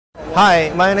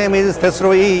Hi, my name is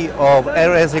Tetsuo Ii of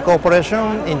LAC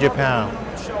Corporation in Japan.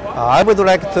 I would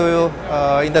like to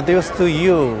introduce to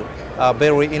you a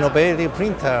very innovative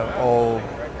printer of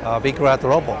Vehicle Art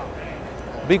Robo.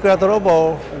 Vehicle Art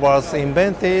Robo was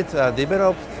invented,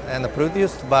 developed, and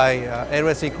produced by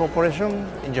LAC Corporation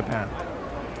in Japan.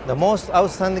 The most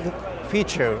outstanding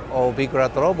feature of Vehicle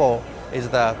Art Robo is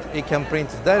that it can print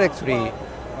directly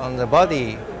on the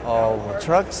body of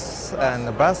trucks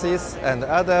and buses and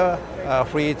other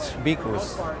fleet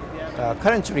vehicles.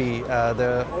 Currently,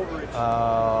 the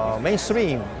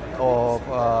mainstream of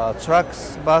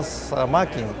trucks bus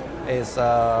marking is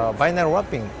vinyl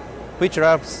wrapping, which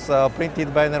wraps printed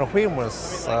vinyl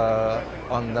films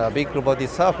on the vehicle body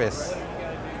surface.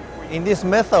 In this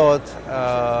method,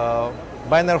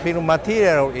 vinyl film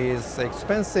material is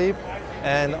expensive,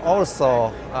 and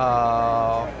also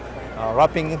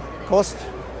wrapping cost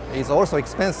is also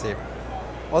expensive.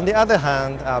 On the other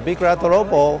hand, Vehicle Art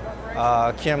Robo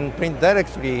can print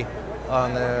directly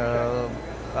on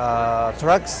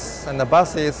trucks and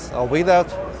buses without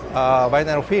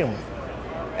vinyl film,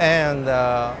 and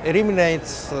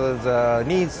eliminates the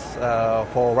needs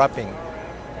for wrapping.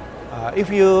 If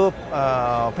you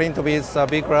print with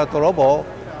Vehicle Art Robo,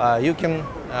 you can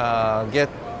get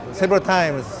several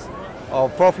times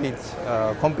of profit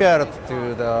compared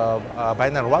to the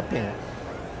vinyl wrapping.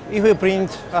 If you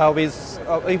print graphics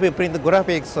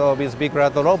with Vehicle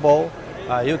Art Robo,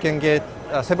 you can get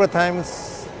several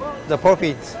times the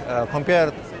profit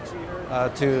compared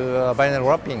to vinyl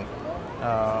wrapping.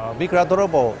 Vehicle Art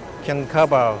Robo can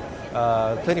cover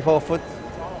 24-foot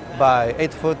by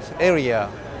 8-foot area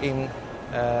in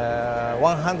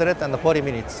 140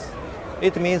 minutes.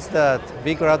 It means that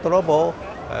Vehicle Art Robo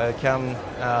can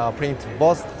print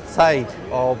both sides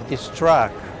of this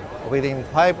truck within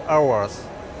 5 hours.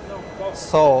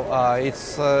 So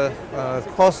its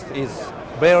cost is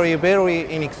very, very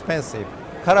inexpensive.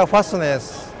 Color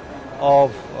fastness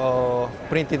of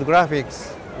printed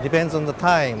graphics depends on the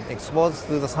time exposed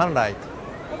to the sunlight.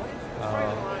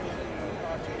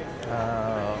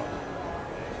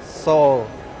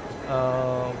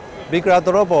 Vehicle Art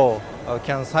Robo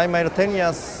can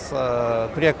simultaneously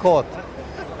clear coat.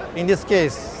 In this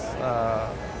case,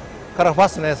 color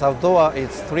fastness outdoor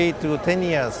is 3 to 10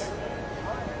 years.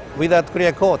 Without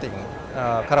clear coating,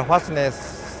 color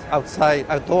fastness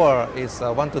outdoor is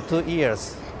 1 to 2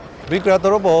 years. Vehicle Art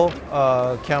Robo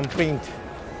can print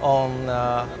on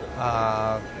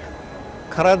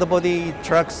colored body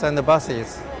trucks and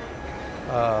buses.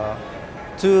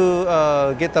 To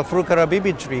get a full color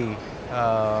vividly,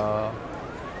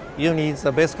 you need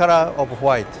the base color of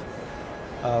white.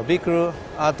 Vehicle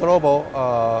Art Robo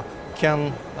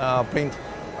can print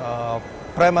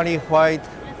primarily white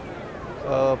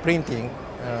printing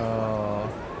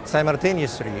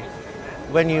simultaneously.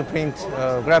 When you print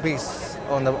graphics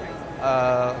on the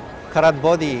colored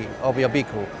body of your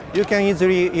vehicle, you can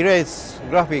easily erase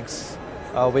graphics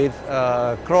with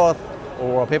cloth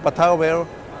or paper towel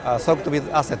soaked with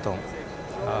acetone.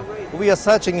 We are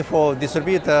searching for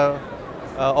distributor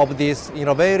of this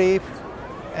innovative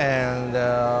and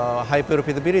high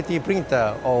profitability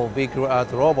printer of Vehicle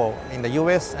Art Robo in the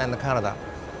US and Canada.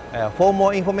 For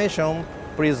more information,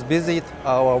 please visit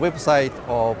our website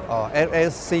of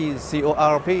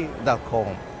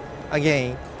laccorp.com.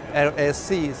 Again,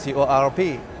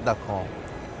 laccorp.com.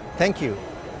 Thank you.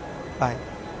 Bye.